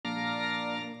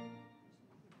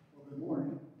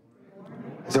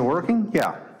Is it working?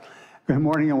 Yeah. Good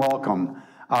morning and welcome.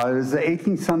 It is the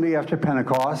 18th Sunday after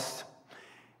Pentecost.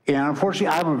 And unfortunately,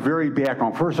 I have a very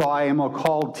background. First of all, I am a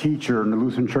called teacher in the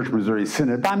Lutheran Church Missouri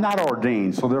Synod, but I'm not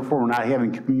ordained, so therefore we're not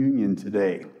having communion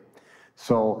today.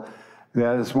 So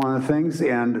that is one of the things.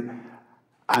 And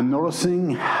I'm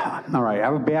noticing, all right, I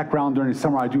have a background during the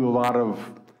summer. I do a lot of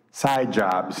side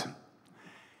jobs.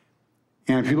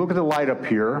 And if you look at the light up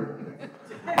here,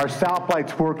 our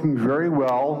stoplight's working very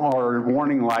well, our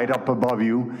warning light up above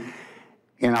you.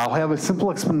 And I'll have a simple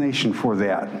explanation for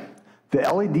that. The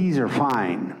LEDs are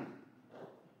fine,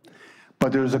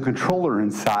 but there's a controller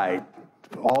inside.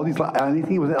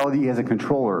 Anything with LED has a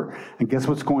controller, and guess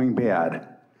what's going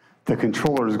bad? The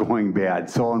controller is going bad.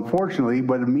 So unfortunately,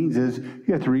 what it means is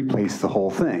you have to replace the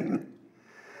whole thing.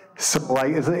 So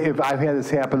like, if I've had this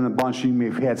happen a bunch, you may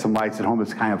have had some lights at home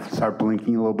that's kind of start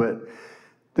blinking a little bit.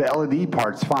 The LED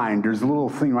part's fine. There's a little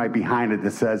thing right behind it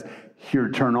that says, here,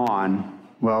 turn on.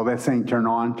 Well, that's saying turn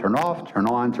on, turn off, turn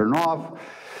on, turn off.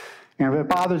 And if it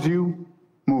bothers you,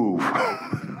 move.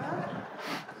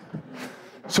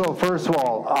 So first of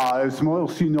all, as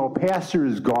most of you know, Pastor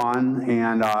is gone,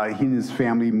 and he and his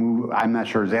family moved. I'm not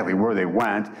sure exactly where they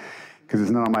went, because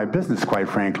it's none of my business, quite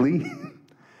frankly.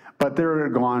 But they're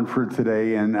gone for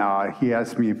today, and he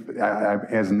asked me,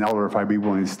 as an elder, if I'd be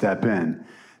willing to step in.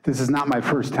 This is not my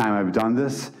first time I've done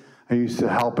this. I used to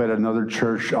help at another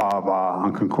church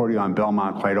on Concordia on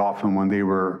Belmont quite often when they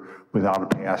were without a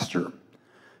pastor.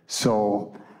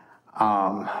 So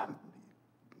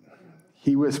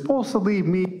he was supposed to leave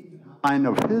me line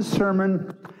of his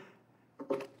sermon,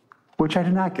 which I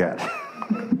did not get.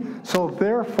 So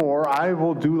therefore, I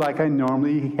will do like I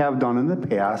normally have done in the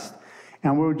past,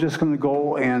 and we're just going to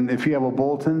go, and if you have a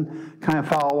bulletin, kind of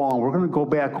follow along. We're going to go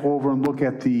back over and look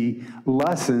at the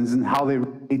lessons and how they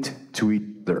relate to each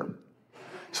other.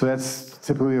 So that's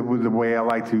typically the way I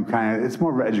like to it's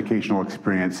more of an educational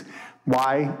experience.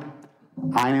 Why?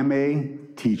 I am a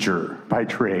teacher by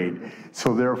trade.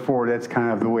 So therefore, that's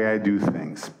kind of the way I do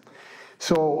things.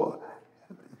 So,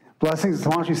 blessings,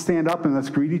 why don't you stand up and let's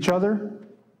greet each other?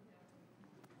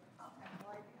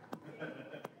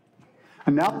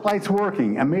 And now the light's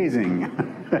working. Amazing.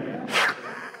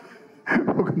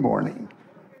 Well, good morning.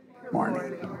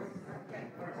 Morning.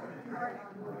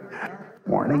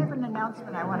 Morning. I have an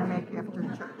announcement I want to make after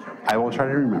church. I will try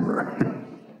to remember.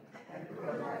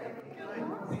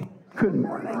 Good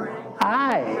morning.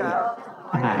 Hi.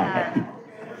 Hi.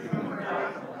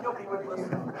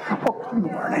 Oh, good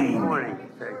morning. Good morning.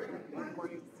 Thank you.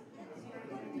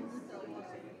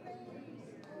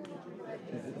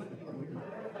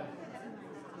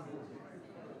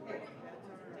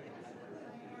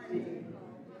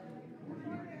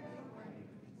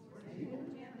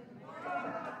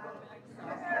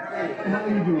 How are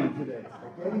you doing today?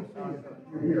 Okay?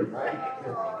 You're here, right?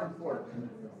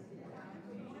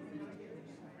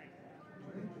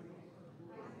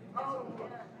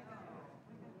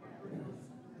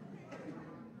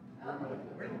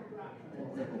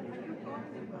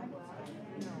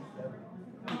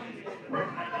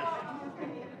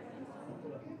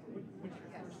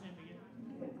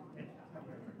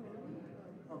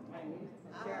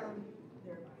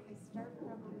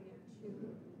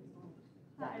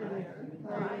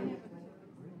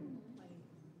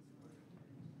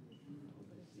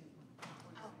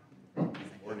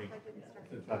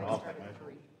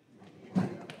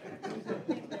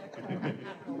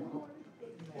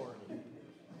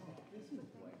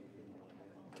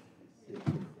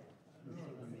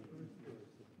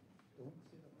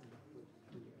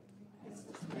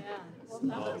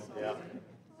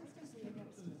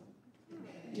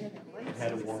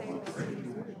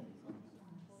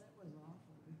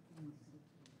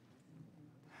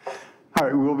 All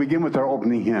right, we'll begin with our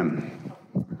opening hymn.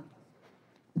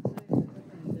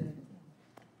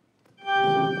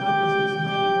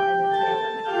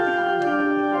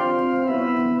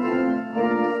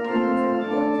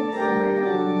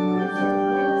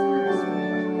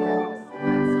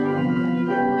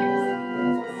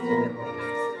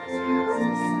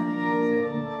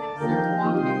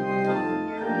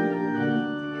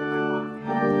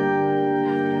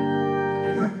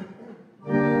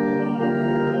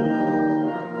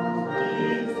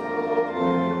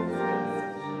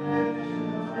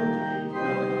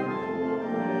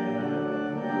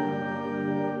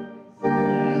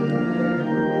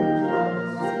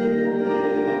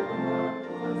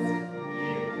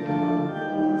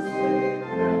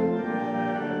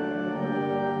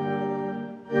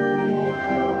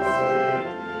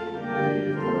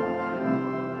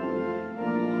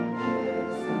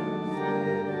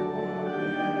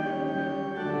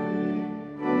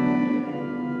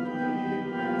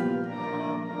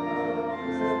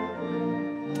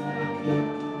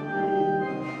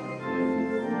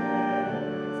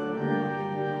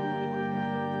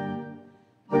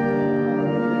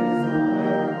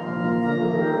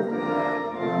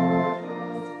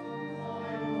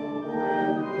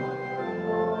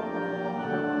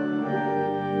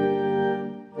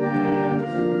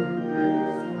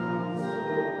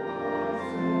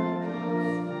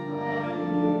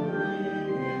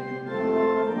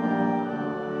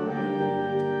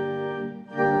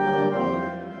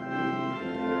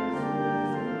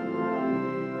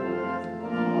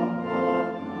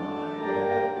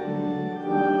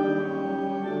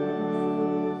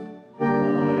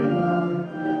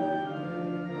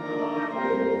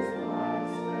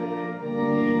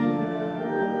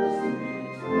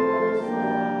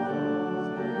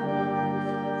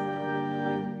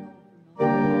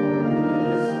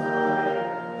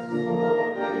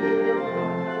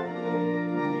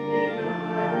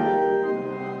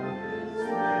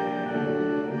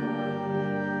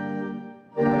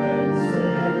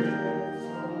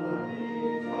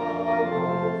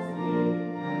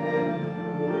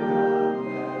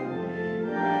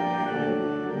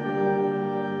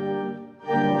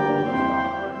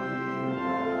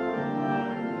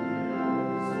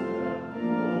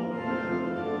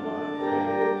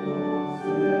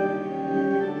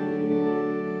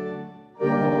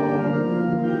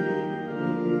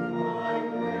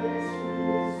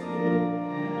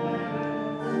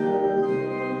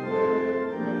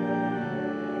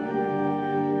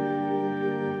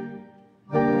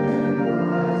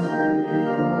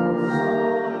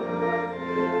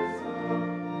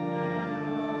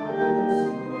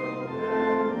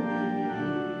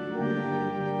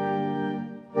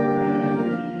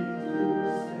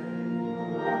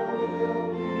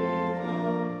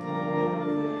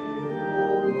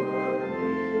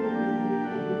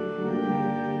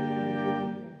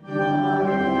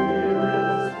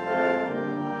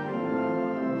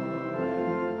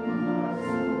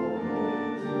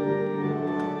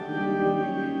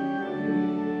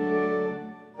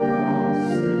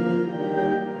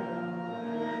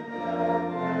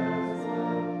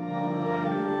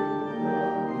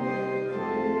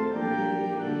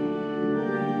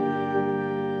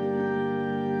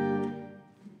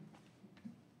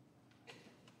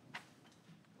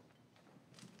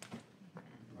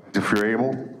 if you're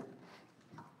able.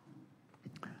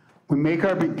 We make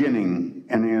our beginning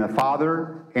in the name of the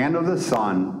Father, and of the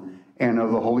Son, and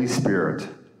of the Holy Spirit.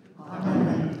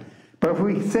 Amen. But if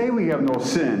we say we have no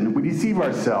sin, we deceive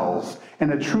ourselves,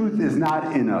 and the truth is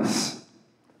not in us.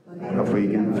 But if we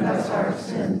confess our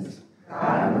sins,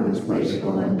 God, who is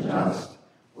merciful and just,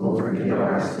 will forgive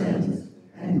our sins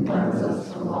and cleanse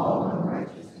us from all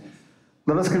unrighteousness.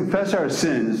 Let us confess our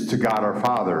sins to God our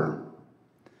Father.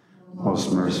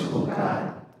 Most merciful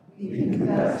God, we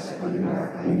confess that we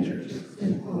are by nature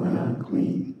sinful and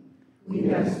unclean. We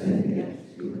have sinned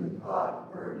against you in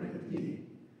thought, word, and deed,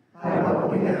 by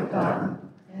what we have done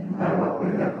and by what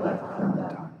we have left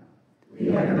undone. We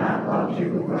have not loved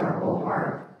you with our whole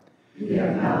heart. We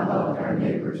have not loved our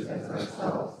neighbors as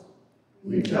ourselves.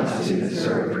 We justly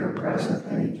deserve your present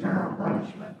and eternal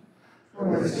punishment.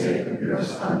 For the sake of your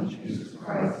Son, Jesus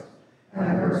Christ,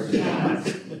 have mercy on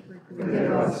us,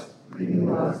 forgive us,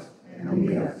 renew us, and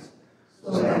lead us,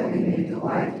 so that we may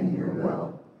delight in your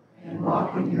will and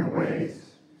walk in your ways,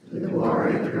 to the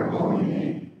glory of your holy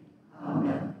name.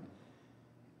 Amen.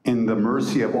 In the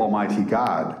mercy of Almighty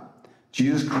God,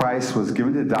 Jesus Christ was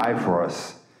given to die for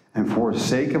us, and for the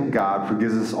sake of God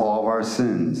forgives us all of our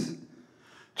sins.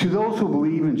 To those who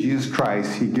believe in Jesus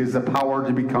Christ, he gives the power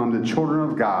to become the children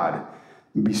of God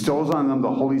and bestows on them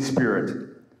the Holy Spirit.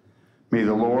 May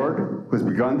the Lord, who has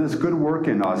begun this good work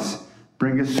in us,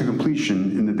 bring us to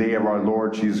completion in the day of our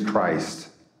Lord Jesus Christ.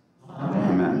 Amen.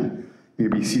 Amen. You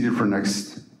may be seated for the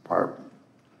next part.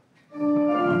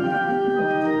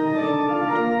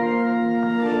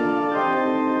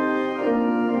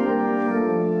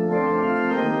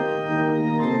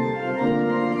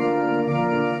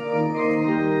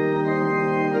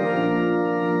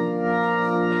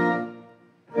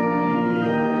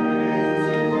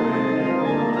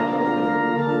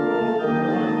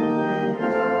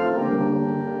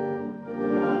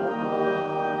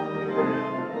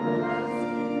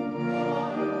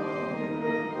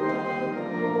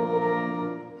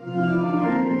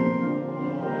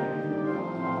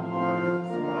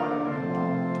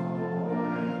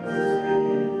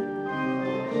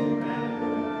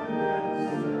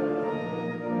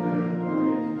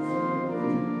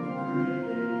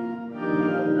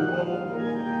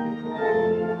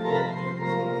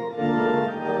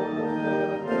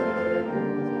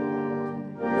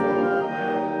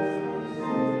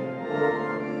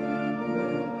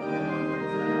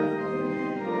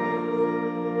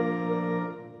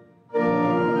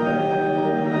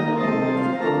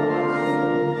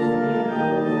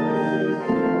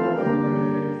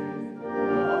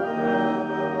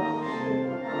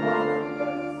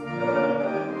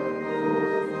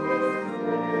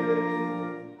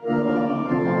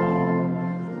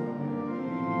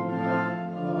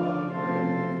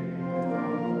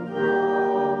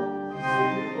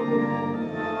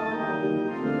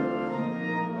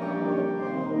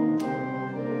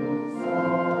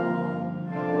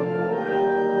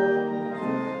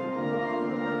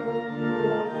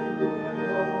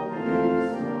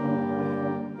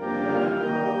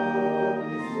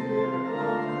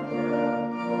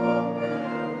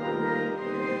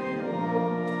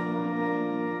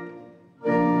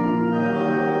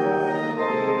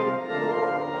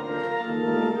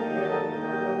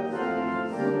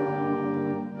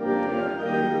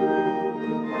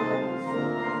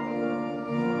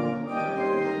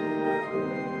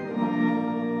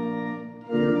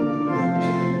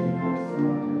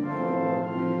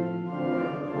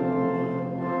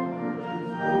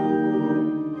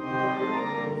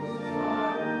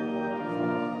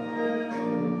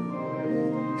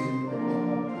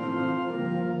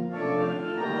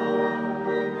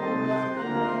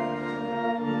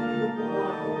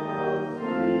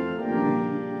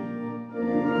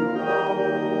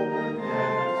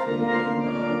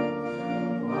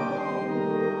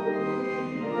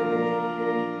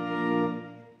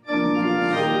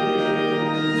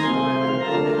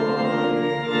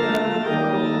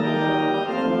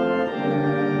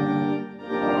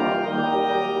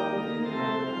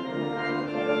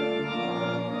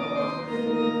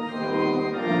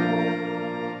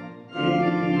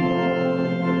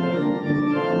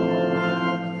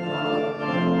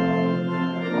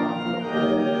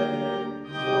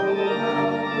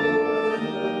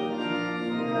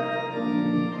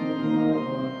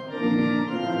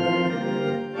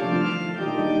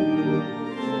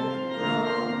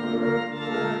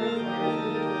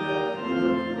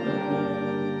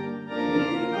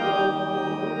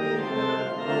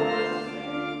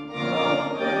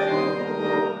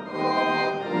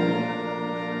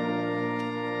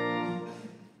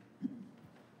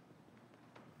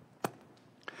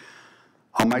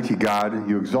 Almighty God,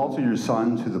 you exalted your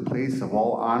Son to the place of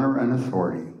all honor and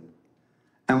authority.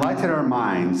 Enlighten our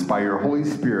minds by your Holy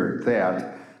Spirit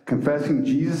that, confessing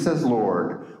Jesus as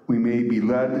Lord, we may be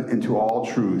led into all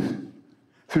truth.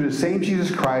 Through the same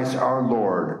Jesus Christ our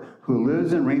Lord, who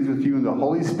lives and reigns with you in the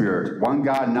Holy Spirit, one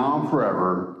God, now and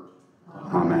forever.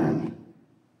 Amen.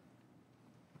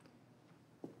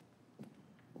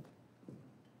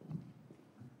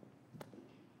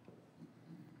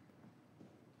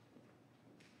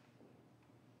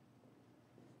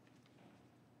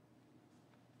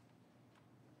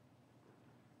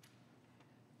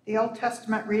 The Old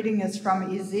Testament reading is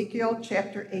from Ezekiel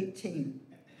chapter 18.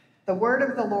 The word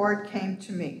of the Lord came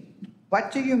to me. What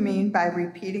do you mean by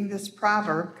repeating this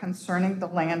proverb concerning the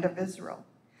land of Israel?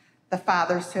 The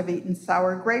fathers have eaten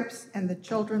sour grapes, and the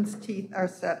children's teeth are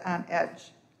set on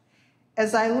edge.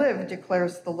 As I live,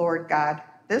 declares the Lord God,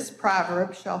 this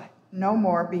proverb shall no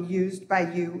more be used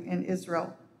by you in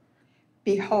Israel.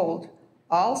 Behold,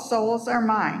 all souls are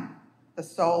mine. The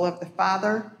soul of the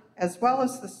Father, as well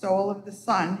as the soul of the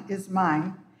Son, is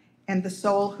mine, and the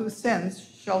soul who sins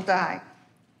shall die.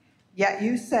 Yet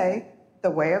you say,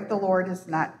 the way of the Lord is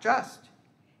not just.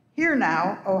 Hear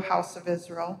now, O house of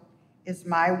Israel, is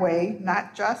my way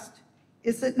not just?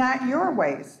 Is it not your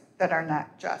ways that are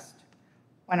not just?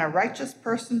 When a righteous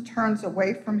person turns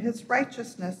away from his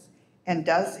righteousness and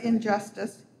does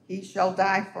injustice, he shall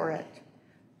die for it.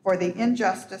 For the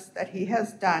injustice that he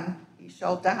has done, he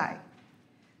shall die.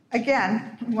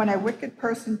 Again, when a wicked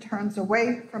person turns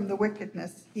away from the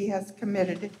wickedness he has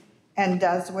committed and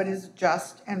does what is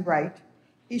just and right,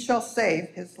 he shall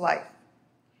save his life.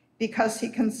 Because he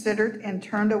considered and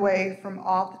turned away from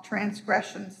all the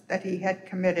transgressions that he had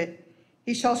committed,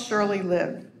 he shall surely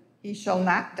live. He shall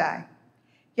not die.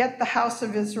 Yet the house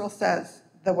of Israel says,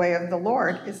 the way of the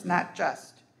Lord is not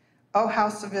just. O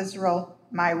house of Israel,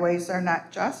 my ways are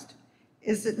not just.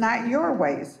 Is it not your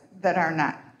ways that are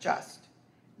not just?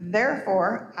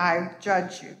 Therefore, I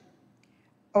judge you.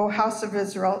 O house of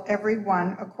Israel, every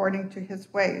one according to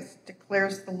his ways,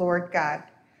 declares the Lord God.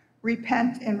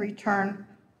 Repent and return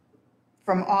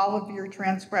from all of your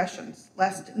transgressions,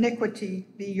 lest iniquity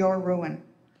be your ruin.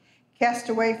 Cast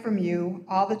away from you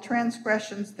all the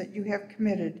transgressions that you have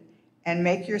committed, and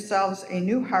make yourselves a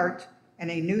new heart and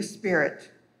a new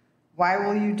spirit. Why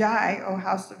will you die, O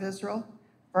house of Israel?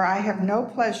 For I have no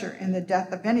pleasure in the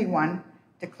death of anyone,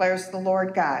 declares the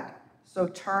Lord God. So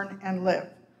turn and live.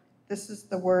 This is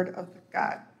the word of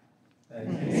God.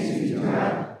 Thanks be to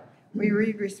God. We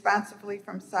read responsively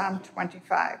from Psalm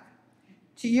 25.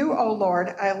 To you, O Lord,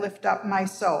 I lift up my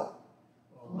soul.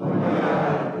 O my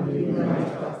God, in you I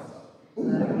trust.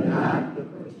 Let me not be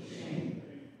put to shame.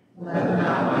 Let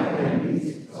not my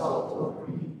enemies exalt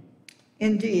over me.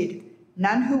 Indeed,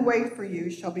 none who wait for you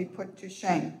shall be put to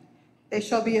shame. They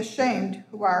shall be ashamed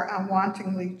who are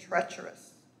unwantingly treacherous.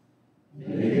 Make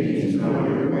me to know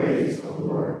your ways, O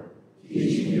Lord.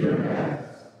 Teach me your paths.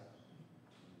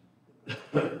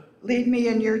 Lead me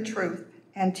in your truth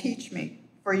and teach me,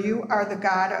 for you are the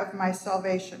God of my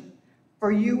salvation. For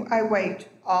you I wait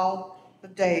all the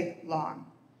day long.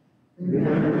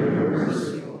 Remember your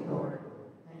mercy, O Lord,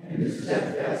 and your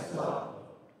steadfast love,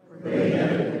 for they have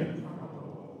been from of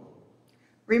old.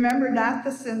 Remember not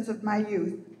the sins of my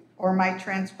youth or my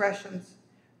transgressions.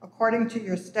 According to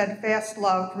your steadfast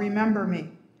love, remember me,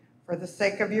 for the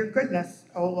sake of your goodness,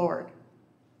 O Lord.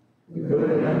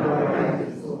 Good and upright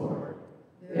is the Lord,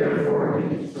 therefore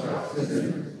he instructs sinners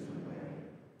in the way.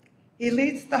 He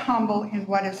leads the humble in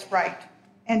what is right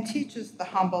and teaches the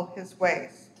humble his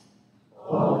ways.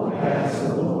 All the paths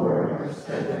of the Lord are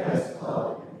steadfast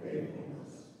love and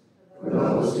faithfulness, for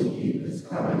those who keep his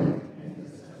covenant and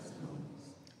his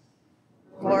testimonies.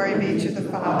 Glory be to the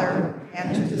Father,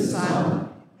 and to the Son,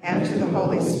 and to the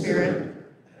Holy Spirit,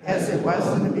 as it was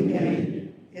in the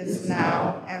beginning, is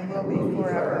now, and will be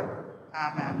forever.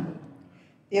 Amen.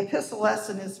 The epistle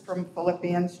lesson is from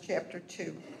Philippians chapter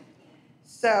 2.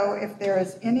 So if there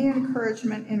is any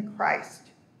encouragement in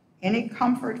Christ, any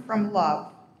comfort from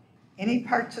love, any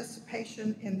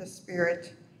participation in the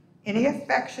Spirit, any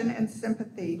affection and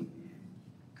sympathy,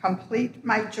 complete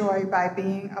my joy by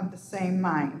being of the same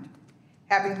mind,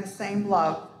 having the same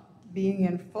love, being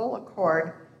in full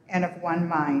accord and of one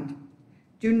mind.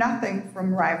 Do nothing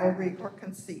from rivalry or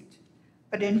conceit,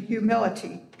 but in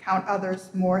humility count others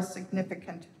more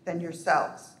significant than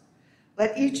yourselves.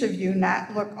 Let each of you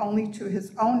not look only to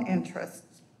his own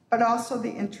interests, but also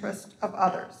the interest of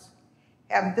others.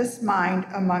 Have this mind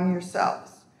among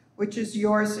yourselves, which is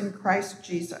yours in Christ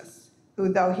Jesus,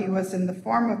 who, though he was in the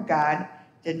form of God,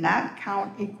 did not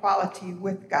count equality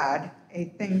with God a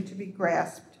thing to be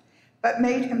grasped, but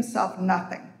made himself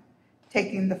nothing,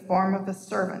 taking the form of a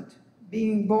servant,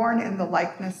 being born in the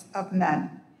likeness of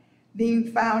men.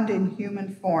 Being found in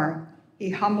human form, he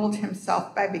humbled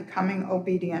himself by becoming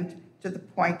obedient to the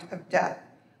point of death,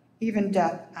 even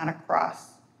death on a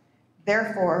cross.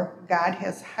 Therefore, God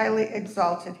has highly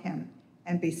exalted him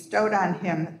and bestowed on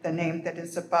him the name that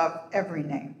is above every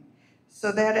name,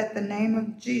 so that at the name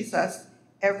of Jesus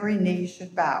every knee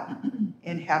should bow,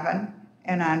 in heaven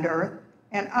and on earth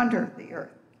and under the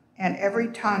earth, and every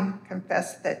tongue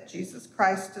confess that Jesus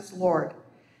Christ is Lord,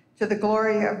 to the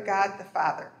glory of God the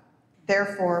Father.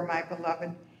 Therefore, my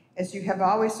beloved, as you have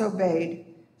always obeyed,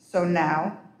 so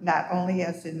now, not only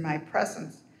as in my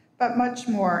presence, but much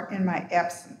more in my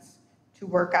absence, to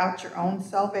work out your own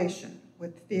salvation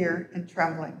with fear and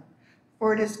trembling.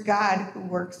 For it is God who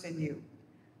works in you,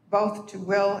 both to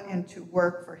will and to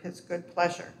work for his good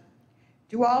pleasure.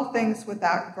 Do all things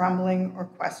without grumbling or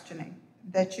questioning,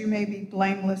 that you may be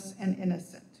blameless and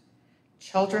innocent,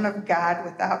 children of God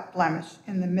without blemish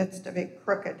in the midst of a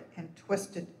crooked and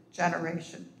twisted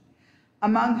generation,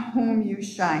 among whom you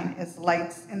shine as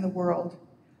lights in the world,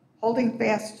 holding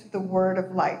fast to the word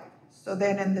of life, so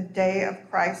that in the day of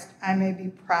Christ I may be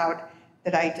proud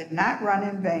that I did not run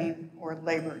in vain or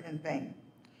labor in vain.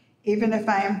 Even if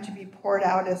I am to be poured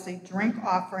out as a drink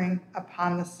offering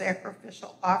upon the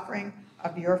sacrificial offering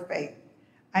of your faith,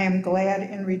 I am glad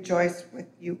and rejoice with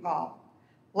you all.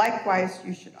 Likewise,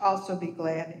 you should also be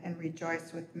glad and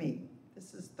rejoice with me.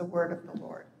 This is the word of the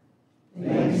Lord.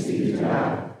 Thanks be to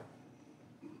God.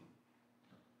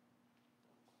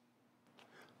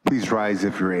 Please rise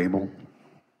if you're able.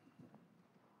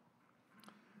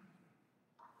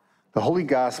 The Holy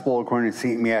Gospel according to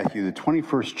St. Matthew, the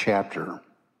 21st chapter.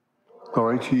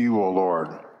 Glory to you, O Lord.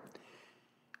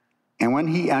 And when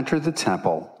he entered the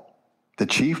temple, the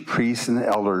chief priests and the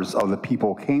elders of the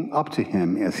people came up to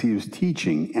him as he was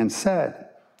teaching and said,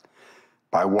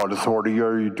 "By what authority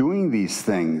are you doing these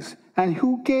things? And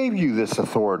who gave you this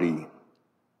authority?"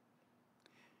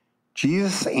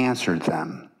 Jesus answered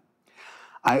them,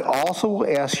 "I also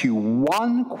will ask you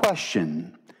one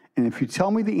question, and if you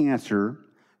tell me the answer,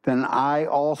 then I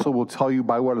also will tell you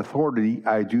by what authority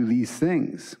I do these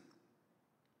things.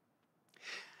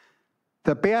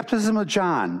 The baptism of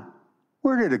John,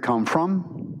 where did it come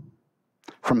from?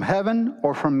 From heaven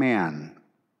or from man?"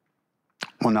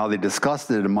 Well, now they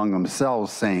discussed it among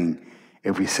themselves, saying,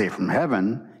 "If we say from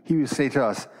heaven, he would say to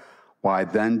us, 'Why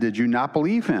then did you not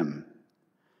believe him?'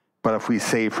 But if we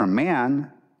say from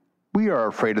man, we are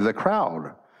afraid of the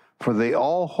crowd, for they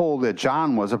all hold that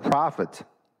John was a prophet."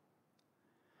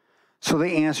 So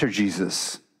they answered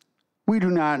Jesus, "We do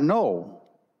not know."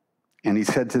 And he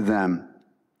said to them,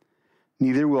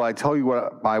 "Neither will I tell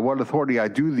you by what authority I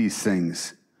do these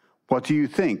things. What do you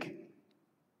think?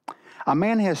 A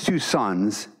man has 2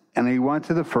 sons, and he went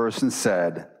to the first and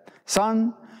said,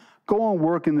 'Son, go and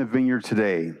work in the vineyard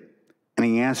today.' And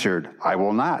he answered, 'I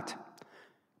will not.'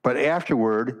 But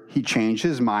afterward he changed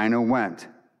his mind and went.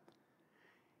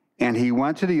 And he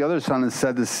went to the other son and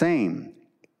said the same.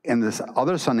 And this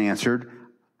other son answered,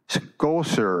 'Go,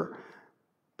 sir.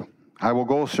 I will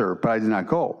go, sir,' but I did not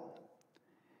go.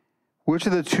 Which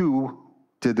of the 2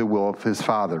 did the will of his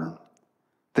father?"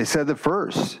 They said the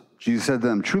first. Jesus said to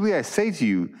them, "Truly I say to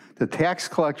you, the tax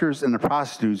collectors and the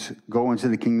prostitutes go into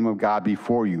the kingdom of God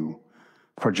before you.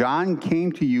 For John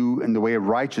came to you in the way of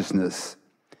righteousness,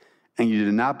 and you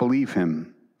did not believe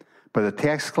him. But the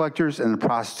tax collectors and the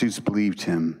prostitutes believed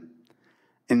him.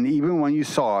 And even when you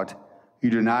saw it, you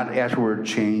did not afterward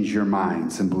change your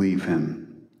minds and believe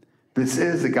him." This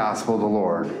is the gospel of the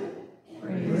Lord.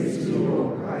 Praise to you, O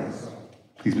Christ.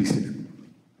 Please be seated.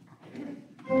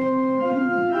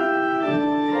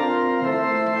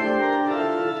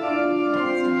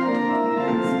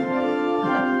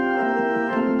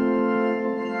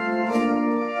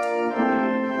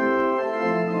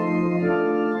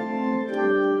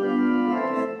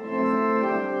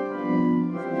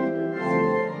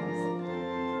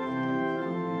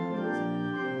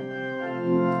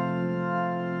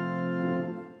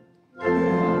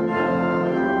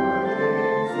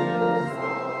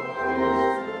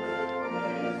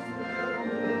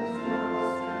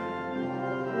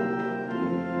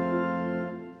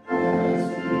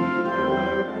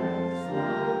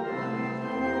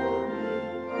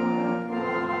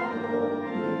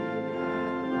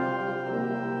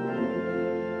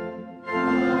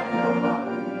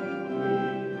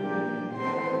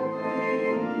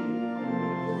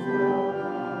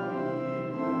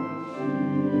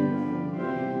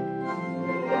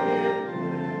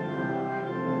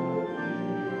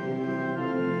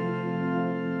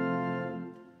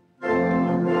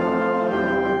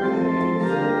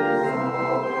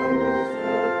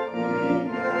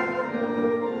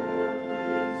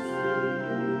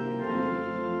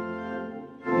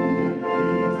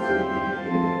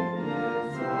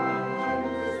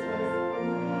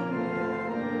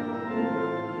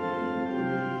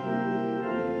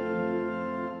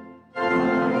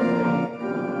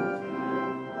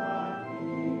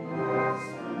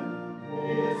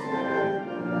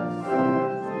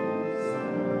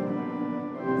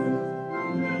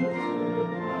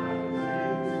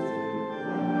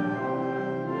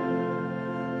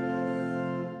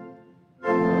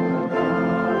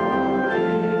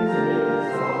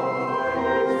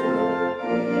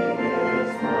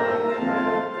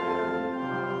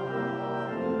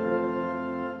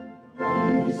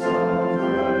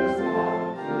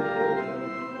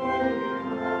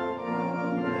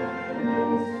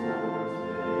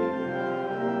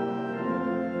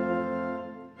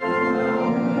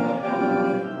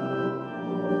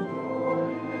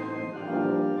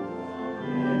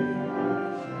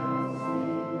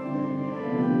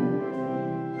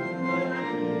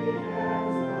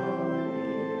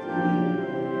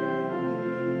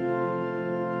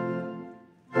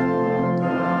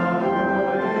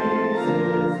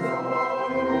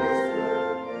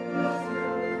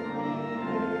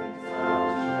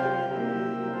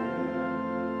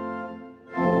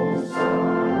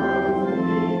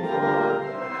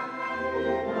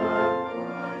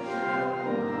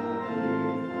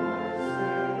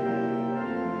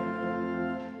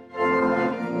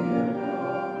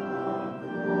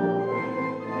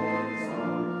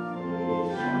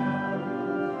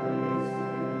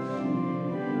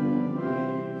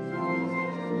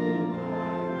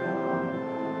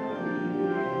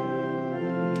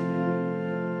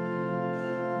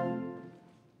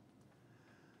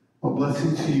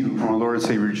 blessing to you from our Lord and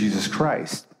Savior Jesus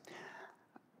Christ.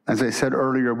 As I said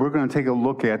earlier, we're going to take a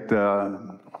look at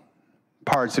the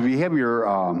parts. If you have your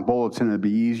bulletin, it'll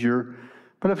be easier.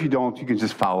 But if you don't, you can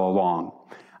just follow along.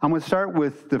 I'm going to start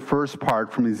with the first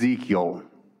part from Ezekiel.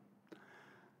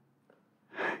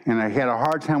 And I had a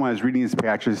hard time when I was reading this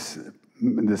passage,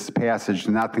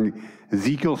 not thinking,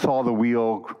 Ezekiel saw the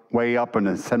wheel way up in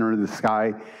the center of the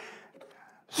sky.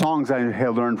 Songs I had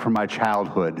learned from my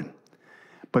childhood.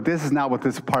 But this is not what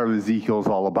this part of Ezekiel is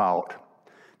all about.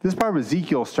 This part of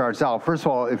Ezekiel starts out, first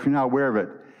of all, if you're not aware of it,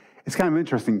 it's kind of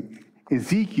interesting.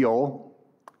 Ezekiel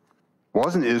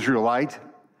was an Israelite,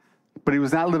 but he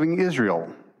was not living in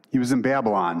Israel. He was in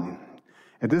Babylon.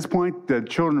 At this point, the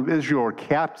children of Israel are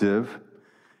captive,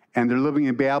 and they're living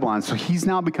in Babylon. So he's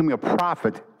now becoming a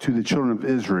prophet to the children of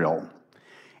Israel.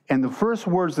 And the first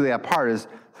words of that part is,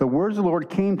 the words of the Lord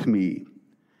came to me.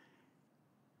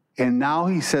 And now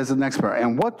he says the next part,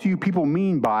 and what do you people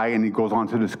mean by, and he goes on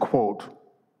to this quote.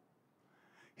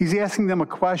 He's asking them a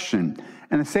question.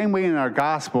 And the same way in our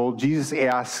gospel, Jesus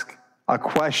asks a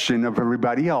question of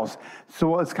everybody else.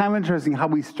 So it's kind of interesting how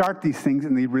we start these things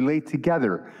and they relate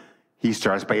together. He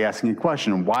starts by asking a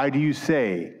question. Why do you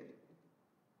say?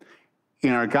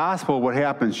 In our gospel, what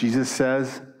happens? Jesus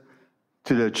says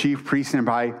to the chief priest and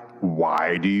rabbi,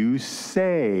 why do you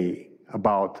say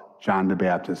about John the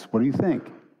Baptist? What do you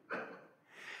think?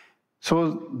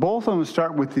 So both of them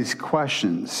start with these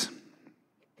questions.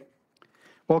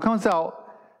 Well, it comes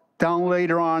out down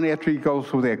later on after he goes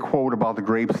through that quote about the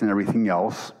grapes and everything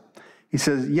else. He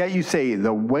says, yet you say,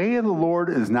 the way of the Lord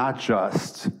is not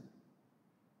just.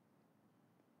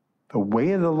 The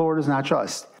way of the Lord is not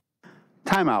just.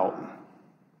 Time out.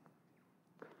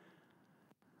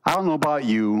 I don't know about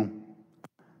you,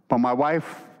 but my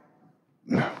wife,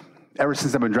 ever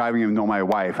since I've been driving and know my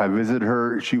wife, I visited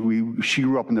her. She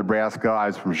grew up in Nebraska. I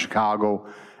was from Chicago,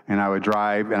 and I would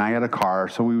drive, and I had a car,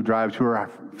 so we would drive to her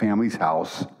family's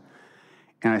house.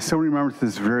 And I still remember to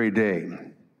this very day,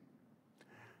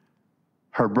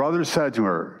 her brother said to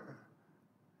her,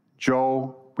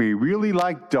 Joe, we really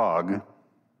like Doug,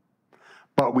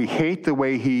 but we hate the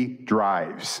way he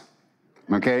drives,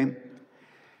 okay?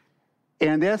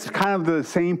 And that's kind of the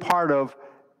same part of,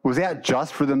 was that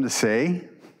just for them to say?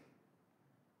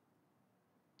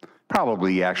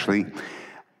 Probably, actually,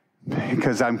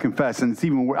 because I'm confessing, it's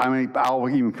even, I'll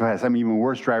even confess, I'm even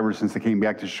worse driver since I came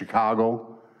back to Chicago.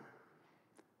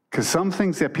 Because some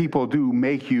things that people do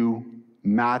make you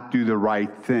not do the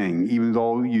right thing, even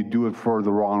though you do it for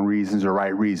the wrong reasons or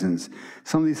right reasons.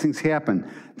 Some of these things happen.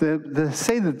 To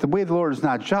say that the way of the Lord is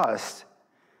not just,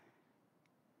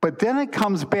 but then it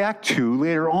comes back to,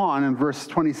 later on in verse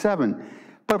 27,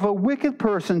 but if a wicked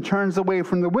person turns away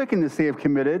from the wickedness they have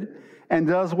committed and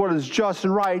does what is just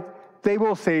and right, they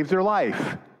will save their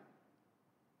life.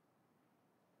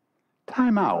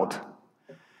 Time out.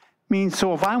 Means,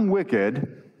 so if I'm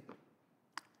wicked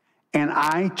and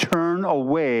I turn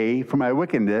away from my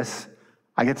wickedness,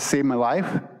 I get to save my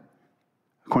life,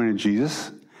 according to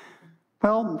Jesus.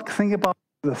 Well, think about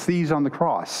the thieves on the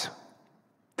cross.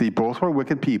 They both were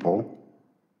wicked people,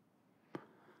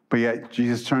 but yet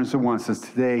Jesus turns to one and says,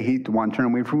 today, the one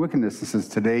turned away from wickedness and says,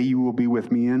 today you will be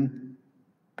with me in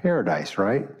paradise,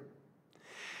 right?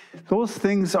 Those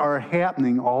things are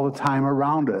happening all the time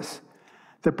around us.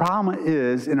 The problem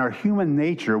is, in our human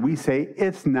nature, we say,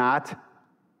 it's not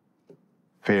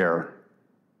fair.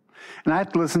 And I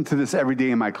have to listen to this every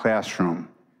day in my classroom.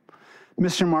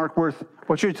 Mr. Markworth,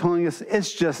 what you're telling us,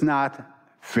 it's just not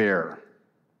fair.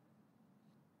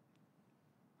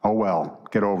 Oh well,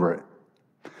 get over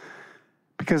it.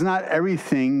 Because not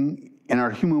everything in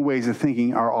our human ways of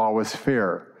thinking are always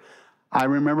fair. I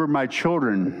remember my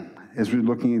children, as we're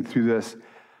looking through this,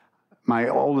 my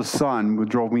oldest son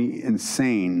drove me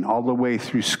insane all the way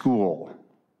through school.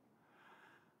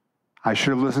 I should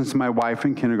have listened to my wife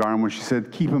in kindergarten when she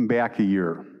said, keep him back a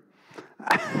year.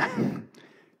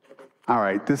 All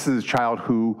right, this is a child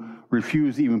who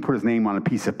refused to even put his name on a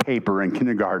piece of paper in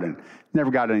kindergarten. Never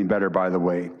got any better, by the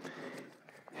way.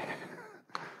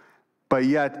 But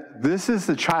yet, this is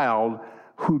the child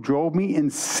who drove me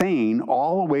insane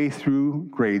all the way through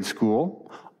grade school,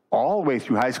 all the way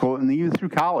through high school, and even through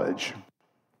college.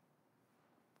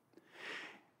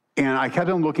 And I kept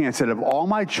on looking and said, of all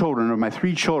my children, of my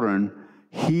 3 children,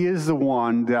 he is the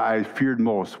one that I feared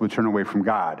most would turn away from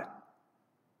God.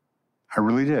 I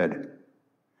really did.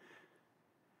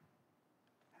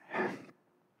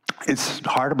 It's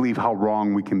hard to believe how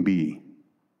wrong we can be.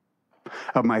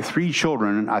 Of my 3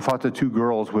 children, I thought the 2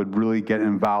 girls would really get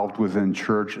involved within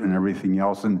church and everything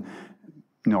else and,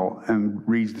 and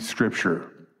read the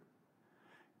scripture.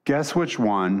 Guess which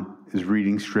one is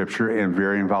reading scripture and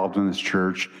very involved in this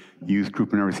church, youth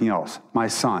group, and everything else? My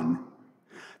son.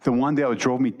 The one that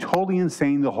drove me totally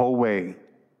insane the whole way.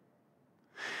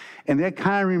 And that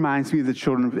kind of reminds me of the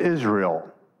children of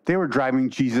Israel. They were driving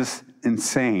Jesus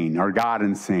insane, or God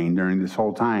insane, during this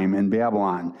whole time in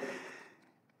Babylon.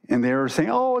 And they were saying,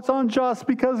 oh, it's unjust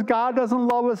because God doesn't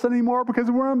love us anymore because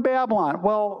we're in Babylon.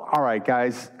 Well, all right,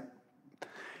 guys.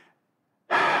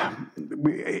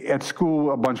 At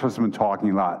school, a bunch of us have been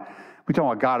talking a lot. We talk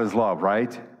about God is love,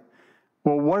 right?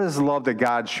 Well, what is the love that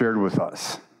God shared with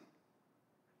us?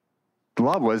 The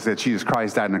love was that Jesus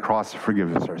Christ died on the cross to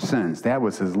forgive us our sins. That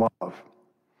was his love.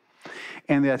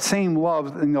 And that same love,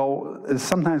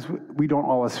 sometimes we don't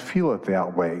always feel it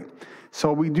that way.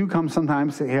 So we do come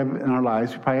sometimes to have in our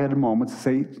lives, we probably had a moment to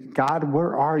say, God,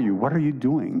 where are you? What are you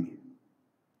doing?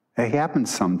 It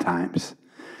happens sometimes.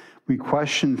 We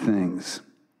question things.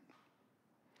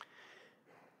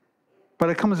 But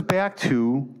it comes back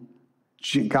to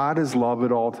God is love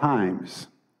at all times.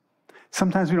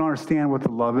 Sometimes we don't understand what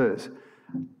the love is.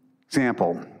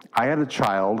 Example, I had a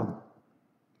child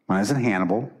when I was in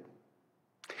Hannibal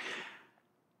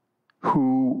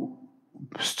who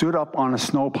stood up on a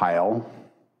snow pile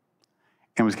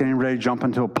and was getting ready to jump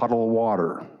into a puddle of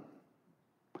water.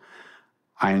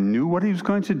 I knew what he was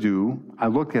going to do. I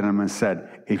looked at him and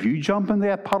said, if you jump in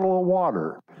that puddle of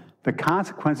water, the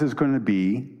consequence is going to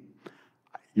be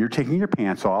you're taking your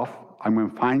pants off. I'm going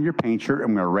to find your paint shirt. I'm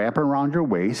going to wrap it around your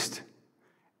waist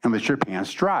and let your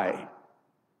pants dry.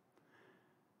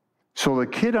 So the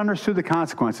kid understood the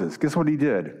consequences. Guess what he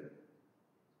did?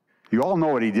 You all know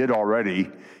what he did already.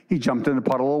 He jumped in a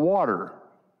puddle of water.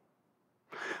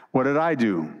 What did I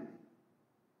do?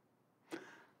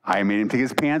 I made him take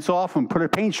his pants off and put a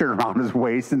paint shirt around his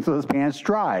waist until his pants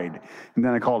dried. And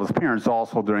then I called his parents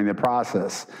also during the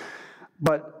process.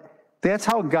 But that's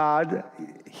how God,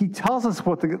 he tells us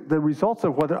what the results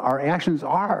of what our actions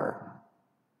are.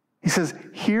 He says,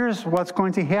 here's what's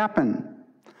going to happen.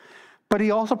 But he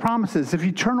also promises, if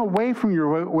you turn away from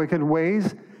your wicked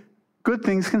ways, good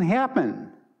things can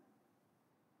happen.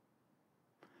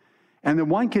 And the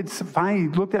one kid finally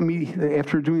looked at me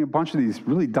after doing a bunch of these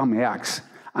really dumb acts.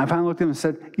 I finally looked at him and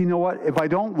said, you know what? If I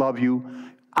don't love you,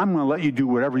 I'm going to let you do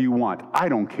whatever you want. I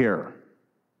don't care. And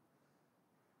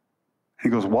he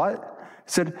goes, what? I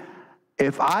said,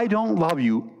 if I don't love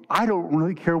you, I don't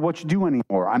really care what you do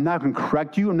anymore. I'm not going to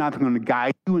correct you. I'm not going to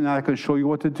guide you. I'm not going to show you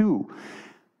what to do.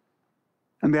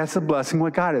 And that's the blessing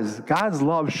what God is. God's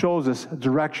love shows us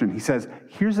direction. He says,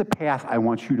 here's a path I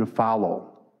want you to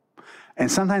follow.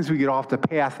 And sometimes we get off the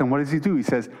path, and what does he do? He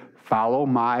says, follow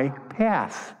my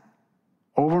path.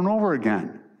 Over and over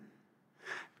again.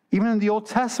 Even in the Old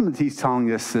Testament, he's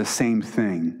telling us the same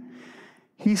thing.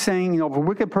 He's saying, if a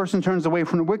wicked person turns away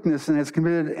from the wickedness and has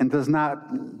committed and does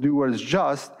not do what is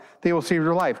just, they will save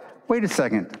their life. Wait a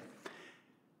second.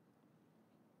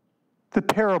 The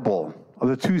parable of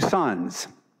the two sons.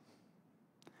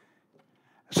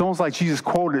 It's almost like Jesus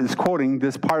is quoting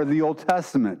this part of the Old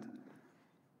Testament.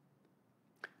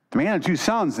 The man had two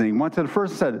sons, and he went to the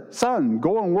first and said, son,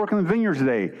 go and work in the vineyard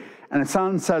today. And the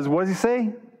son says, what does he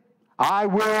say? I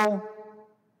will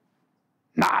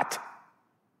not.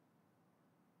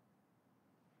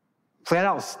 Flat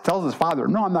out tells his father,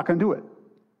 no, I'm not going to do it.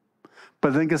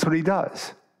 But then guess what he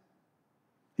does?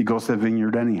 He goes to the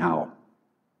vineyard anyhow.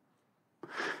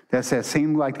 That's that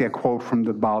same like that quote from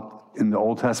about in the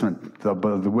Old Testament, the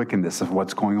wickedness of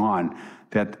what's going on,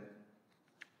 that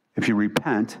if you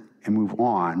repent and move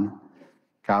on,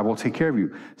 God will take care of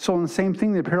you. So in the same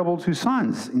thing, the parable of two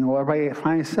sons, everybody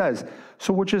finally says,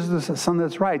 so which is the son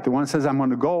that's right? The one that says, I'm going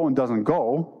to go and doesn't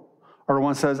go, or the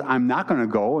one that says, I'm not going to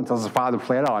go and tells the father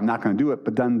flat out, I'm not going to do it,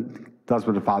 but then does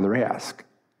what the father asks.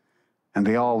 And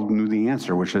they all knew the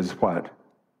answer, which is what?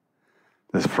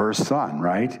 This first son,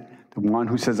 right? The one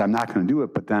who says, I'm not going to do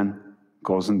it, but then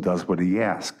goes and does what he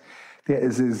asks.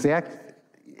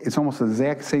 It's almost the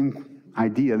exact same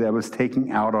idea that was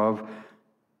taken out of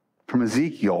from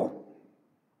Ezekiel.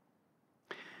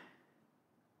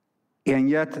 And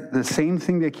yet, the same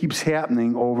thing that keeps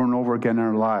happening over and over again in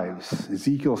our lives.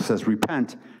 Ezekiel says,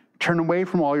 repent, turn away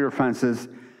from all your offenses,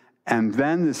 and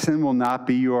then the sin will not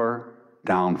be your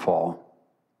downfall.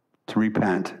 To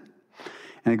repent.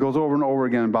 And it goes over and over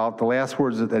again about the last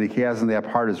words that he has in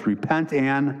that part is repent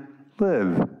and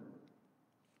live.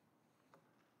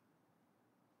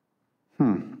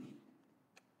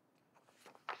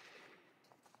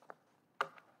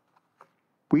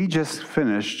 We just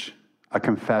finished a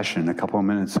confession a couple of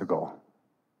minutes ago.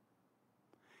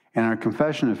 And our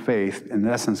confession of faith, in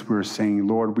essence, we were saying,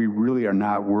 Lord, we really are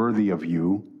not worthy of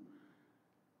you.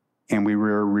 and we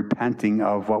were repenting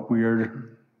of what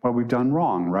we've done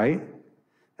wrong, right?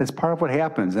 That's part of what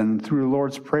happens. And through the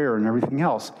Lord's Prayer and everything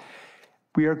else,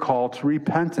 we are called to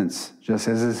repentance, just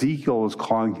as Ezekiel was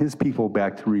calling his people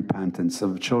back to repentance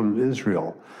of the children of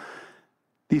Israel.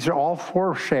 These are all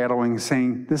foreshadowing,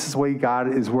 saying, this is the way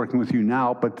God is working with you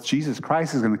now, but Jesus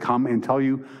Christ is going to come and tell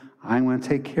you, I'm going to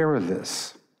take care of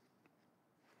this.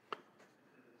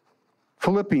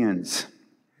 Philippians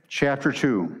chapter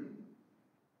 2,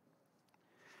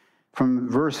 from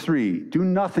verse 3, do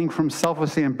nothing from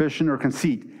selfish ambition or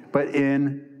conceit, but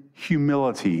in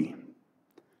humility.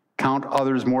 Count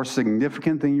others more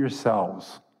significant than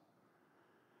yourselves.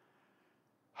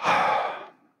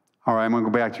 All right, I'm going to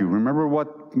go back to you. Remember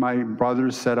what my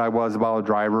brothers said I was about a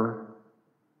driver?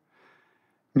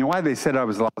 You know why they said I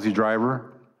was a lousy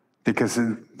driver? Because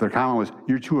their comment was,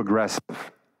 you're too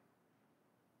aggressive.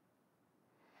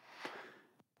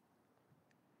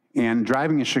 And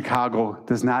driving in Chicago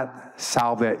does not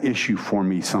solve that issue for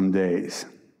me some days.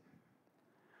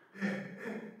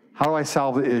 How do I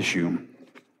solve the issue?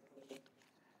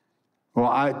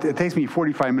 Well, it takes me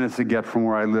 45 minutes to get from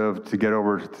where I live to get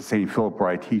over to St. Philip, where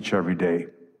I teach every day.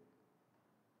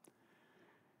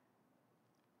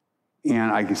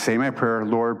 And I can say my prayer,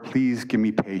 Lord, please give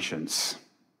me patience.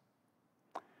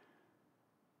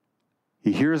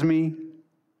 He hears me,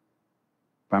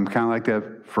 but I'm kind of like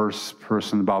that first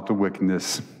person about the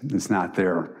wickedness. It's not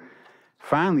there.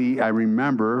 Finally, I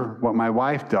remember what my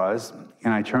wife does,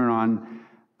 and I turn on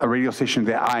a radio station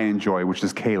that I enjoy, which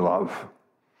is K-Love.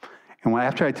 And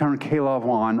after I turn K-Love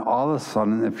on, all of a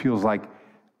sudden it feels like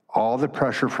all the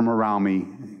pressure from around me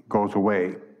goes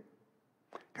away.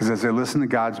 Because as I listen to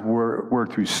God's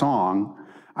word through song,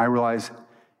 I realize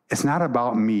it's not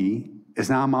about me. It's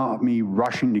not about me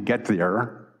rushing to get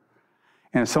there.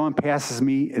 And if someone passes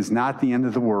me, it's not the end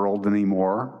of the world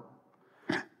anymore.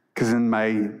 Because in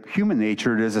my human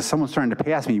nature, it is, if someone's trying to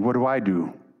pass me, what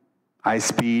do? I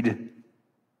speed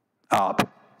up.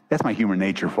 That's my human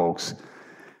nature, folks.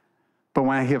 But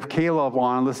when I have K-Love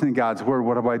on and listen to God's word,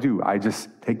 what do? I just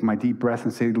take my deep breath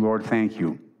and say, Lord, thank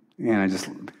you. And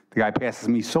the guy passes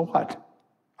me, so what?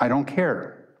 I don't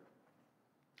care.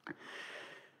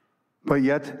 But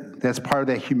yet, that's part of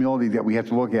that humility that we have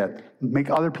to look at. Make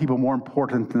other people more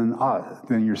important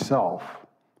than yourself,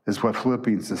 is what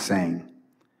Philippians is saying.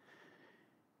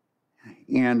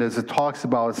 And as it talks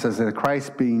about, it says that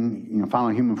Christ being found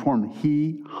in human form,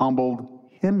 he humbled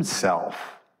himself.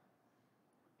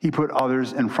 He put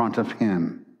others in front of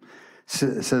him.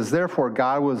 It says, therefore,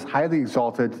 God was highly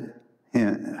exalted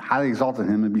him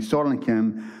and bestowed on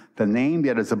him the name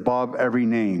that is above every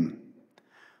name,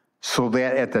 so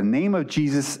that at the name of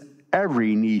Jesus,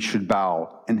 every knee should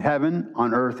bow in heaven,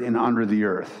 on earth, and under the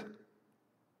earth.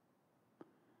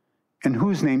 In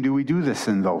whose name do we do this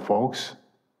in, though, folks?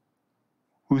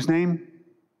 Whose name?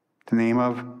 The name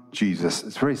of Jesus.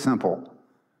 It's very simple.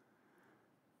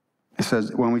 It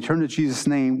says, when we turn to Jesus'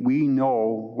 name, we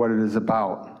know what it is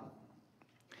about.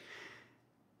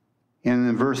 And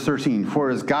in verse 13, for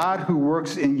it is God who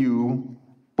works in you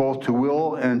both to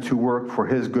will and to work for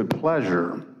his good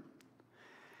pleasure.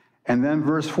 And then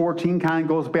verse 14 kind of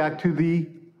goes back to the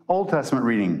Old Testament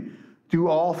reading. Do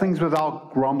all things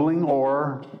without grumbling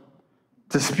or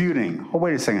disputing. Oh,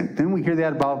 wait a second. Didn't we hear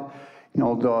that about,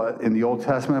 in the Old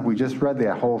Testament? We just read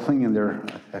that whole thing in there.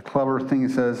 A clever thing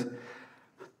that says,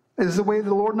 is the way of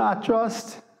the Lord not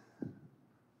just?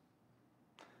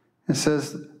 It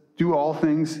says, do all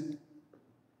things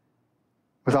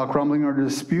without grumbling or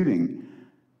disputing.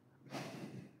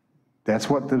 That's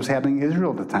what was happening in Israel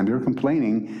at the time. They were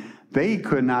complaining. They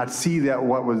could not see that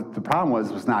what was the problem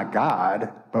was not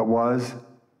God, but was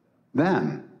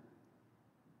them.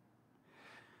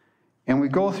 And we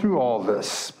go through all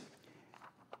this.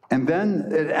 And then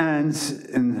it ends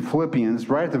in Philippians,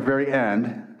 right at the very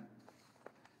end.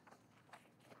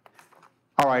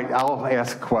 All right, I'll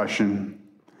ask a question.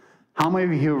 How many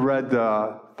of you have read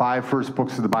the 5 first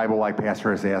books of the Bible like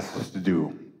Pastor has asked us to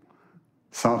do?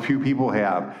 A few people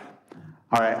have.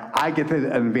 All right, I get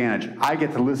an advantage. I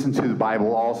get to listen to the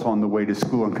Bible also on the way to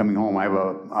school and coming home. I have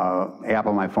an app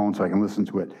on my phone so I can listen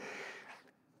to it.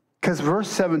 Because verse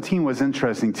 17 was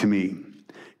interesting to me.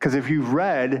 Because if you've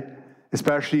read,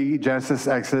 especially Genesis,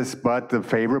 Exodus, but the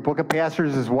favorite book of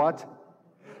pastors is what?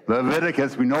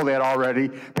 Leviticus. We know that already.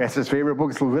 Pastor's favorite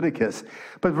book is Leviticus.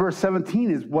 But verse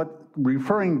 17 is what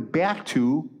referring back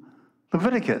to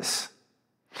Leviticus.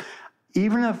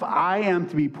 Even if I am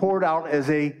to be poured out as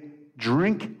a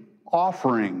drink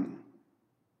offering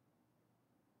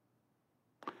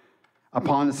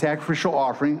upon the sacrificial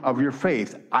offering of your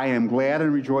faith, I am glad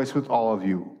and rejoice with all of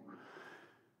you.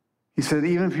 He said,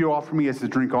 even if you offer me as a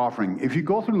drink offering, if you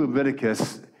go through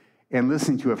Leviticus and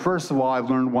listening to it, first of all, I've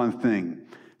learned one thing.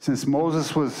 Since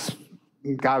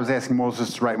God was asking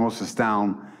Moses to write Moses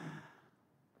down,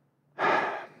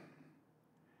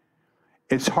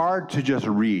 it's hard to just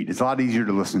read. It's a lot easier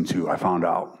to listen to, I found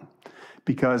out.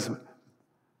 Because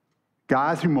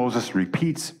God, through Moses,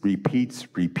 repeats. The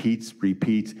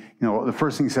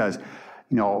first thing he says,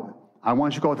 I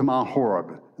want you to go to Mount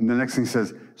Horeb. And the next thing he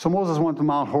says, so Moses went to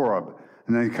Mount Horeb.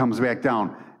 And then he comes back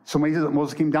down. So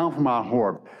Moses came down from Mount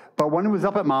Horeb. But when he was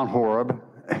up at Mount Horeb,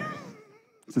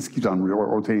 this keeps on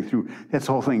rotating through, that's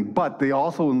the whole thing. But they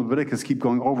also, in Leviticus, keep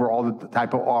going over all the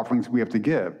type of offerings we have to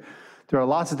give. There are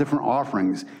lots of different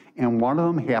offerings, and one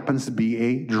of them happens to be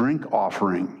a drink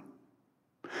offering.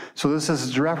 So this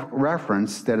is a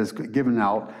reference that is given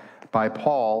out by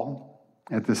Paul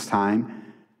at this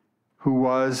time, who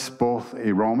was both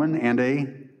a Roman and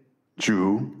a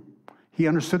Jew. He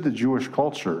understood the Jewish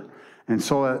culture. And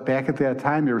so back at that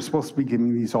time, they were supposed to be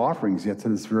giving these offerings yet to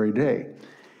this very day.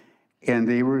 And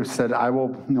they said, I will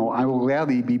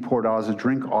gladly be poured out as a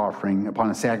drink offering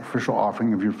upon a sacrificial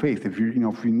offering of your faith. If you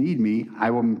need me, I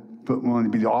will willing to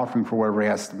be the offering for whatever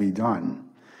has to be done.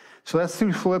 So that's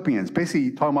through Philippians,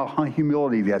 basically talking about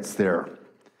humility that's there.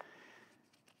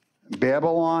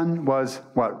 Babylon was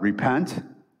what? Repent.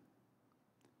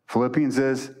 Philippians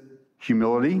is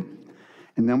humility.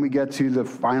 And then we get to the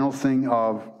final thing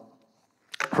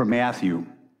from Matthew.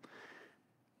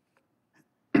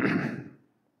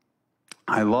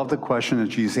 I love the question that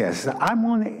Jesus asked. He said, I'm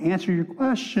willing to answer your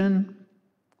question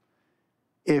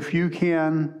if you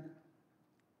can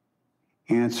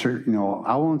answer,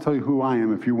 I won't tell you who I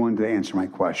am if you're willing to answer my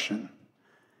question.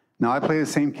 Now, I play the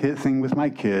same thing with my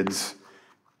kids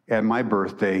at my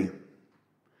birthday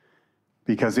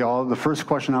because the first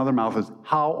question out of their mouth is,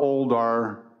 how old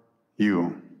are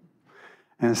you?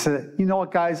 And I said, you know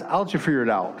what, guys, I'll let you figure it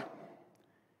out.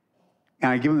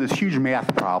 And I give them this huge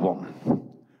math problem,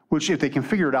 which if they can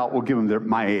figure it out, we'll give them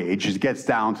my age. It gets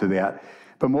down to that.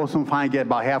 But most of them finally get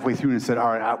about halfway through and said,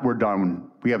 all right, we're done.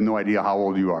 We have no idea how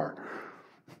old you are.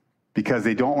 Because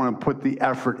they don't want to put the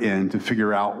effort in to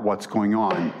figure out what's going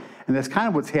on. And that's kind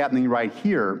of what's happening right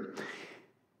here.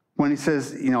 When he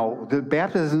says, the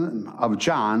baptism of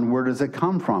John, where does it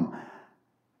come from?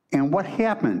 And what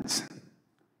happens?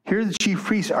 Here the chief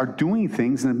priests are doing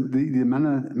things, and the men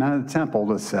of the temple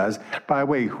that says, by the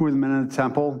way, who are the men of the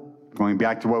temple? Going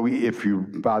back to if you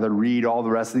bother to read all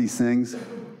the rest of these things,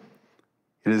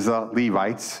 it is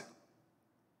Levites.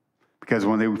 Because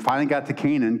when they finally got to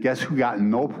Canaan, guess who got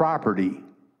no property?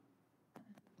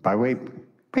 By the way,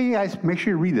 hey guys, make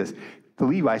sure you read this. The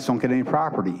Levites don't get any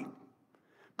property.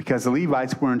 Because the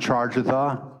Levites were in charge of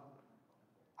the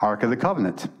Ark of the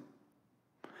Covenant.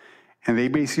 And they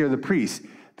basically are the priests.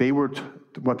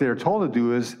 What they were told to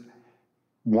do is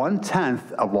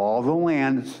 1/10 of all the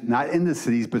land, not in the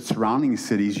cities, but surrounding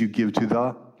cities, you give to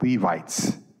the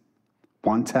Levites.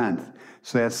 1/10.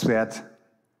 So that's that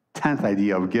 10th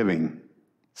idea of giving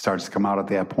starts to come out at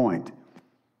that point.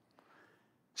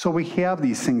 So we have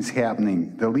these things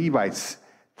happening. The Levites,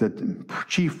 the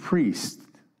chief priests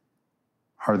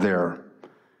are there.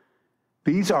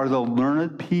 These are the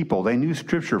learned people. They knew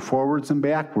Scripture forwards and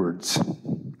backwards.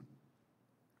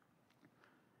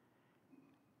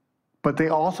 But they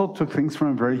also took things from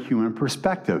a very human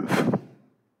perspective.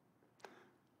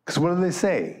 Because what do they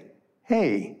say?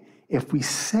 Hey, if we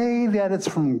say that it's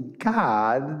from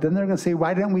God, then they're going to say,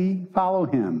 why didn't we follow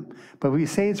him? But if we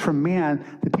say it's from man,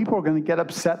 the people are going to get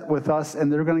upset with us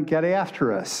and they're going to get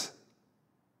after us.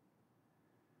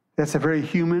 That's a very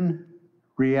human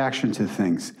reaction to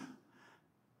things.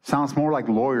 Sounds more like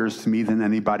lawyers to me than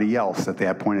anybody else at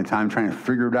that point in time, trying to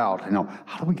figure it out.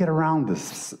 How do we get around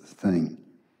this thing?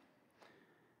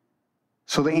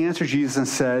 So the answer, Jesus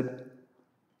said,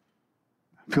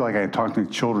 I feel like I'm talking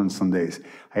to children some days.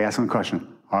 I ask them a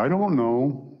question, I don't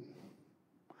know.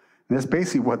 And that's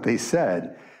basically what they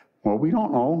said. Well, we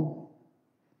don't know.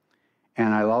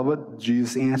 And I love what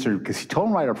Jesus answered, because he told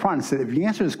them right up front, he said, if you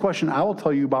answer this question, I will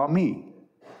tell you about me.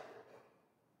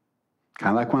 Kind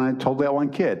of like when I told that one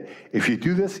kid, if you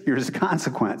do this, here's the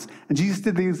consequence. And Jesus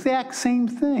did the exact same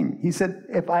thing. He said,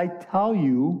 if I tell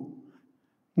you,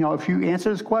 if you answer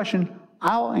this question,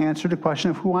 I'll answer the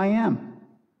question of who I am.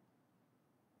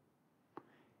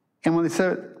 And when they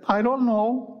said, I don't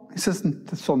know, he says,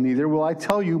 so neither will I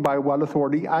tell you by what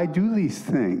authority I do these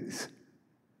things.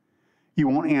 You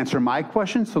won't answer my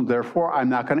question, so therefore I'm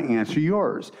not going to answer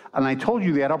yours. And I told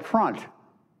you that up front.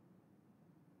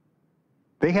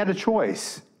 They had a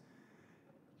choice.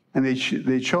 And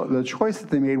the choice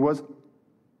that they made was,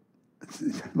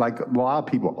 like a lot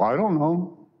of people, I don't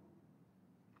know.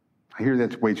 I hear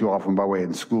that way too often, by the way,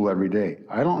 in school every day.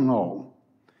 I don't know.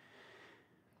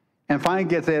 And finally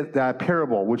get that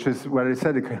parable, which is what I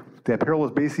said, that parable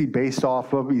is basically based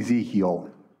off of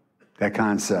Ezekiel, that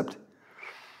concept.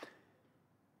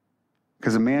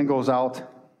 Because a man goes out,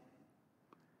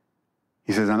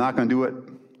 he says, I'm not going to do it,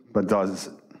 but does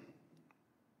it.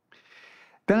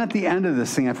 Then at the end of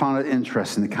this thing, I found it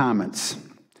interesting, the comments.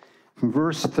 From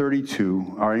verse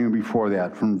 32, or even before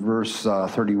that, from verse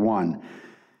 31.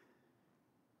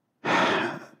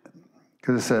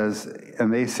 Because it says,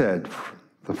 and they said,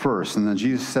 the first, and then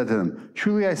Jesus said to them,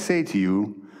 truly I say to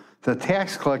you, the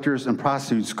tax collectors and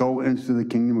prostitutes go into the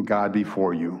kingdom of God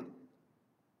before you.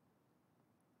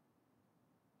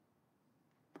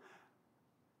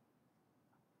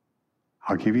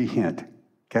 I'll give you a hint.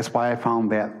 Guess why I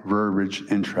found that verbiage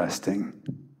interesting?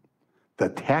 The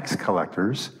tax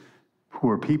collectors, who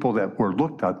were people that were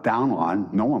looked down on,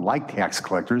 no one liked tax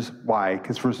collectors. Why?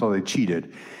 Because first of all, they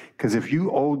cheated. Because if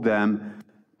you owed them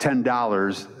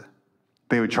 $10,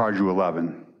 they would charge you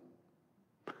 $11.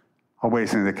 Oh, wait a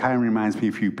second, that kind of reminds me,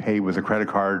 if you pay with a credit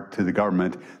card to the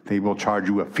government, they will charge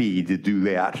you a fee to do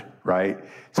that, right?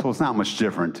 So it's not much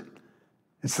different.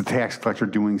 It's the tax collector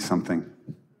doing something.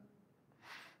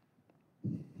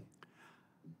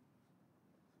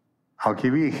 I'll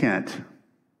give you a hint.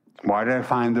 Why did I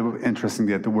find it interesting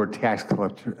that the word tax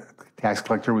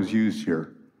collector was used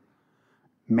here?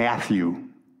 Matthew,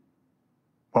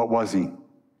 what was he?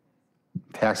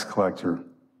 Tax collector.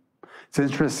 It's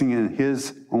interesting in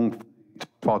his own,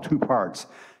 about two parts.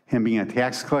 Him being a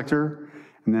tax collector,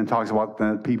 and then talks about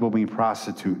the people being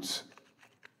prostitutes.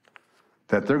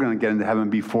 That they're going to get into heaven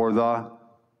before the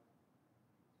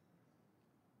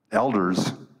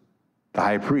elders, the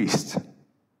high priest.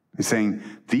 He's saying,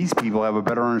 these people have a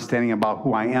better understanding about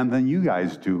who I am than you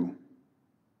guys do.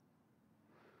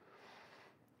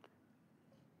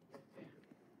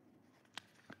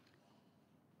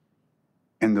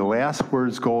 And the last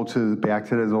words go back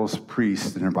to those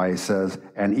priests, and everybody says,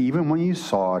 and even when you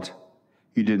saw it,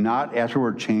 you did not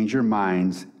afterward change your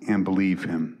minds and believe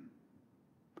him.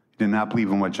 You did not believe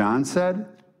in what John said,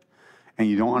 and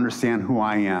you don't understand who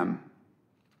I am.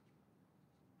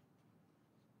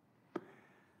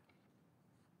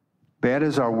 That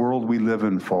is our world we live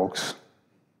in, folks.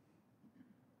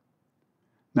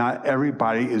 Not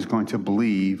everybody is going to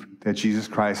believe that Jesus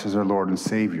Christ is our Lord and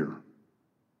Savior.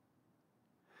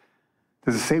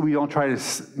 Does it say we don't try to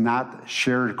not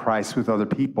share Christ with other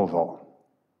people, though?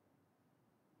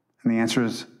 And the answer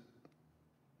is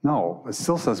no. It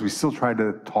still says we still try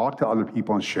to talk to other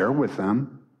people and share with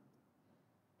them.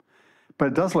 But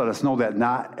it does let us know that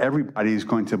not everybody is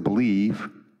going to believe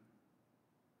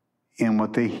in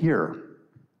what they hear.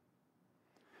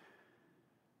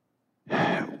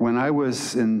 When I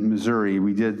was in Missouri,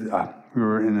 we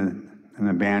were in an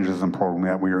evangelism program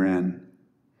that we were in.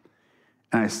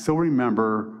 And I still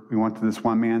remember we went to this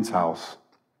one man's house.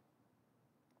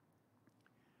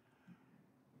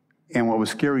 And what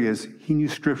was scary is he knew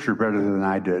Scripture better than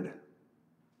I did,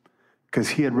 because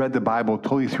he had read the Bible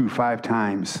totally through 5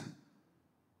 times.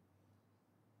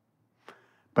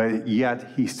 But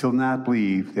yet, he still did not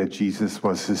believe that Jesus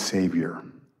was his Savior.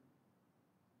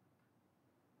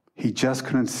 He just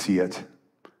couldn't see it.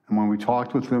 And when we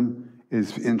talked with him,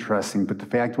 it's interesting, but the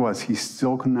fact was he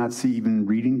still could not see, even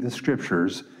reading the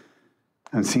Scriptures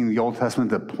and seeing the Old Testament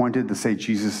that pointed to say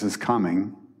Jesus is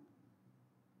coming,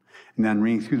 and then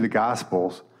reading through the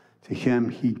Gospels, to him,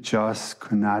 he just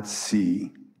could not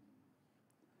see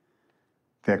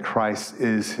that Christ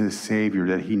is his Savior,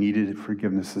 that he needed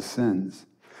forgiveness of sins.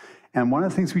 And one of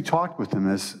the things we talked with him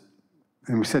is,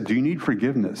 and we said, do you need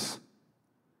forgiveness?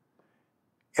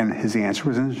 And his answer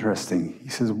was interesting. He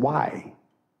says, why?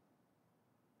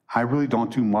 I really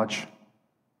don't do much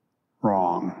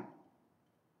wrong.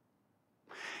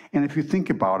 And if you think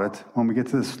about it, when we get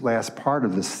to this last part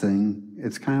of this thing,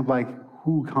 it's kind of like,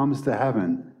 who comes to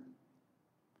heaven?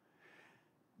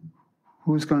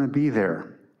 Who's going to be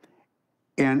there?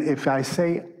 And if I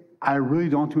say, I really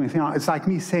don't do anything wrong, it's like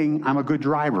me saying, I'm a good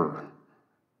driver.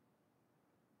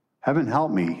 Heaven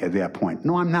help me at that point.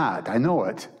 No, I'm not. I know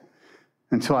it.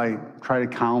 Until I try to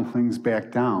calm things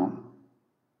back down.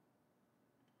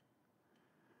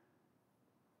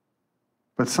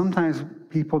 But sometimes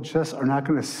people just are not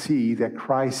going to see that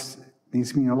Christ needs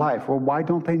to be in their life. Well, why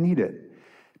don't they need it?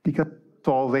 Because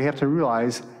all they have to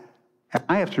realize, and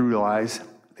I have to realize,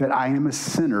 that I am a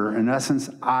sinner. In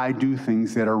essence, I do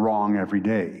things that are wrong every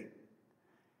day.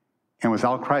 And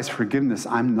without Christ's forgiveness,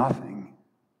 I'm nothing.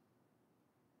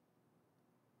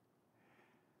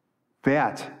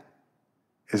 That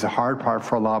is a hard part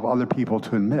for a lot of other people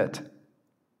to admit.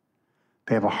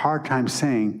 they have a hard time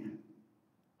saying,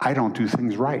 I don't do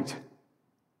things right.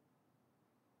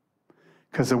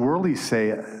 Because the world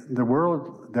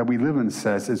that we live in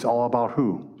says it's all about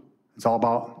who? It's all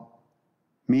about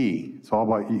me. It's all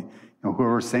about you.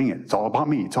 Whoever's saying it. It's all about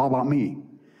me. It's all about me.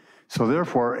 So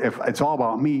therefore, if it's all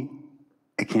about me,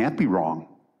 it can't be wrong.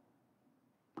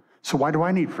 So why do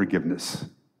I need forgiveness?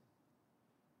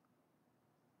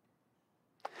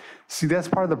 See, that's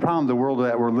part of the problem, the world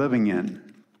that we're living in.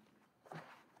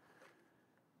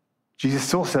 Jesus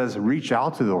still says, reach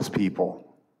out to those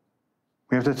people.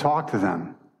 We have to talk to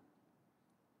them.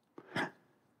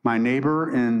 My neighbor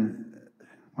when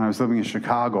I was living in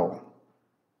Chicago,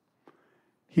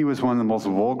 he was one of the most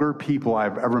vulgar people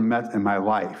I've ever met in my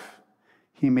life.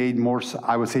 He made more,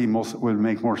 I would say would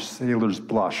make more sailors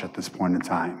blush at this point in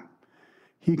time.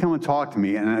 He'd come and talk to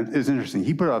me, and it was interesting.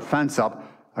 He put a fence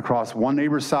up across one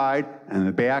neighbor's side and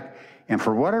the back, and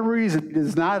for whatever reason, he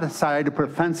does not decide to put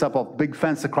a big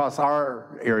fence across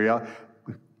our area.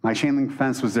 My chain link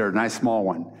fence was there, a nice small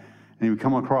one. And he would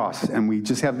come across, and we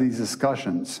just have these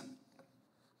discussions.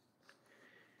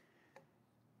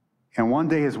 And one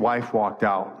day his wife walked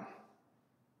out.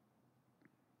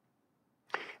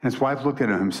 And his wife looked at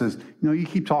him and says, you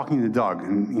keep talking to Doug.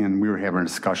 And we were having a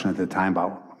discussion at the time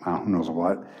about who knows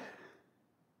what.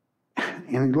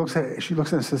 And she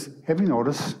looks at it and says, have you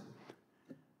noticed?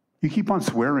 You keep on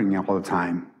swearing all the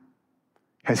time.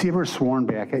 Has he ever sworn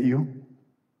back at you?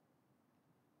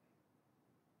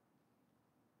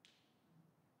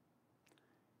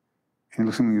 And he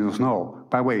looks at me and he goes, no.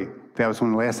 By the way, that was one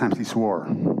of the last times he swore,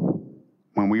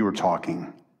 when we were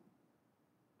talking.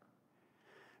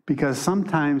 Because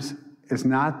sometimes it's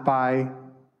not by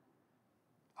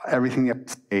everything that we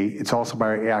say, it's also by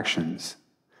our actions.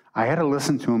 I had to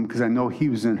listen to him because I know he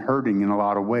was hurting in a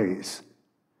lot of ways.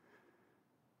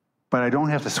 But I don't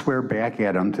have to swear back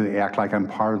at him to act like I'm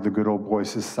part of the good old boy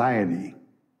society.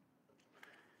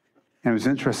 And it was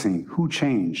interesting. Who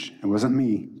changed? It wasn't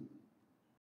me.